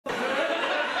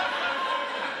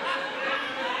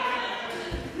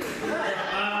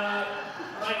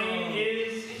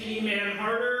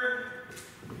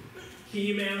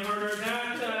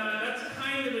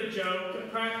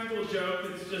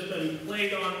just been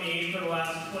played on me for the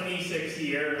last 26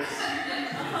 years.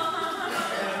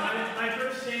 My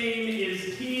first name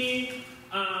is T.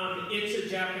 It's a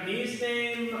Japanese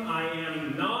name. I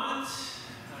am not.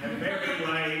 I'm very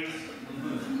light.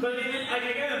 But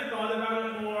I kind of thought about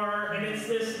it more, and it's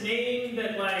this name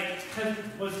that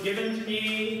was given to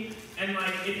me, and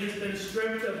it has been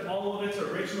stripped of all of its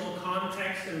original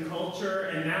context and culture,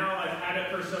 and now I've had it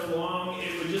for so long,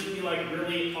 it would just be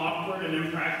really awkward and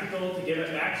impractical to give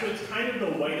it back. So it's kind of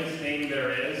the whitest name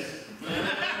there is.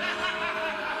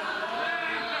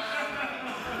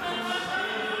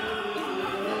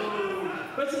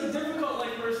 But it's a difficult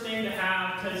first name to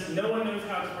have because no one knows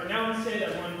how to pronounce it.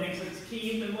 Everyone thinks it's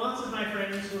Keith, and lots of my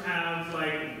friends who have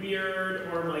weird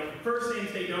or first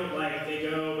names they don't like, they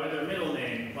go by their middle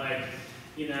name. My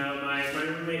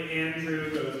roommate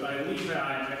Andrew goes by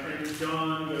Levi. My friend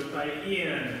John goes by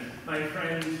Ian. My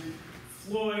friend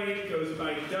Floyd goes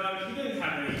by Doug. He didn't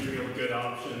have any real good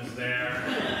options there.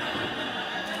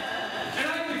 And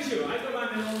I do too. I go by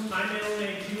my middle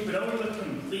name too, but only with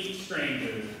complete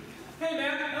strangers. Hey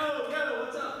man, oh, yo,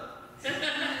 what's up?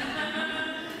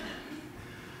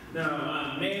 No,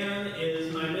 man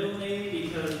is my middle name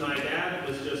because my dad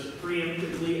was just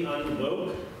preemptively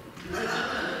unwoke.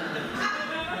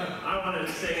 I wanted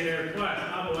to say there twice,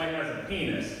 my boy has a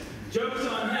penis. Joke's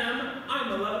on him,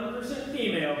 I'm 11%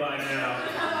 female by now.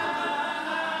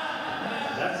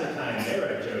 That's a kind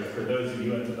era joke for those of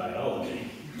you into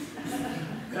biology.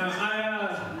 Now,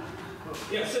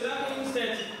 yeah, so that means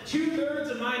that 2/3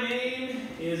 of my name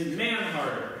is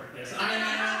man-harder. Yes, I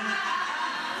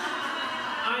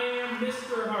am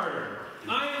Mr. Harder.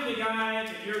 I am the guy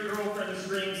that your girlfriend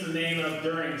screams the name of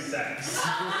during sex.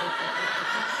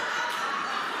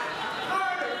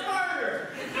 Harder, harder!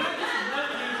 I just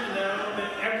want you to know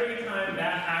that every time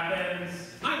that happens,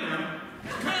 I know.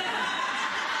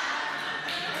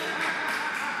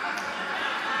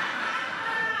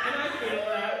 And I feel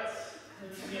that.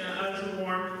 As a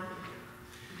warmth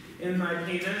in my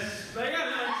penis. But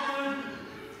yeah,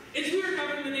 it's weird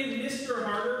having the name Mr.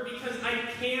 Harder because I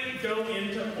can't go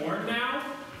into porn now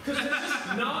because there's just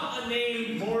not a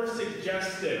name more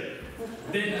suggestive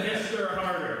than Mr.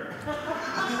 Harder.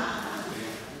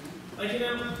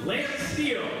 Lance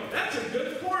Steele, that's a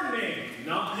good porn name.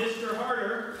 Not Mr.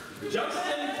 Harder.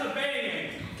 Justin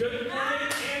Tabang, good porn name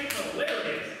and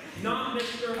hilarious. Not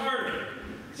Mr. Harder.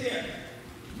 So yeah.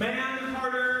 Man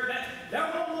Harder,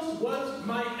 that almost was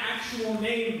my actual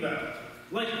name though.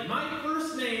 My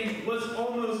first name was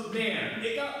almost man.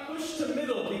 It got pushed to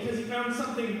middle because he found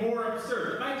something more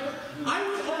absurd. I was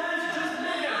almost just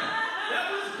man. That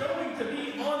was going to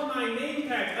be on my name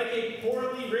tag, like a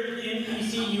poorly written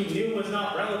NPC you knew was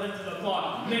not relevant to the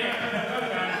plot. Man,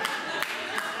 okay.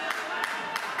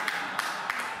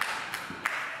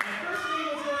 My first name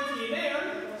was going to be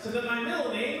man, so that my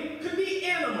middle name could be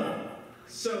animal.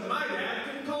 So my dad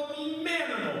could call me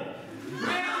Manimal.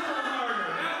 Manimal Harder.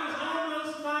 That was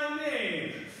almost my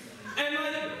name. And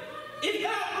if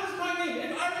that was my name,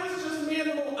 if I was just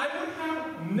Manimal, I would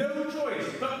have no choice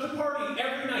but to party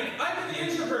every night. I'm an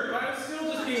introvert, but I would still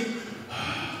just be,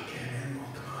 okay, Animal,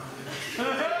 come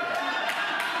on.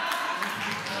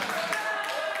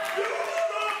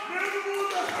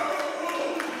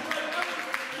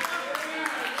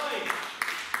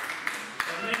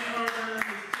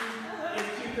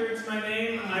 My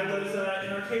name. I was in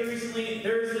an arcade recently.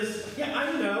 There's this. Yeah,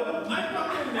 I know. I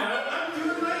fucking know. I'm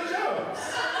doing my jokes.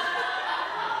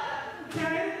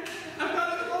 Okay? I've got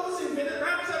a closing bit. It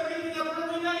wraps everything up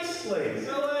really nicely.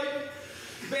 So,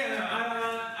 man,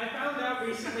 I found out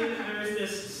recently that there's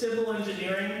this civil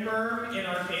engineering firm in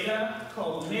Arcata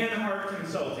called Manhart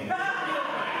Consulting.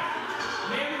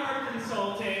 Manhart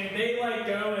Consulting, they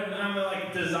go and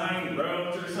design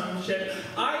roads or some shit.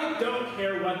 I don't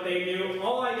care what they do.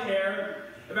 All I care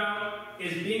about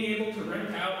is being able to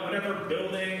rent out whatever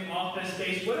building, office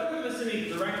space, whatever vicinity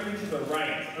directly to the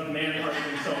right of Manhart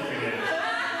Consulting is.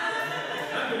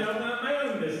 I'm going to open up my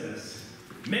own business.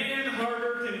 Man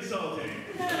Harder Consulting.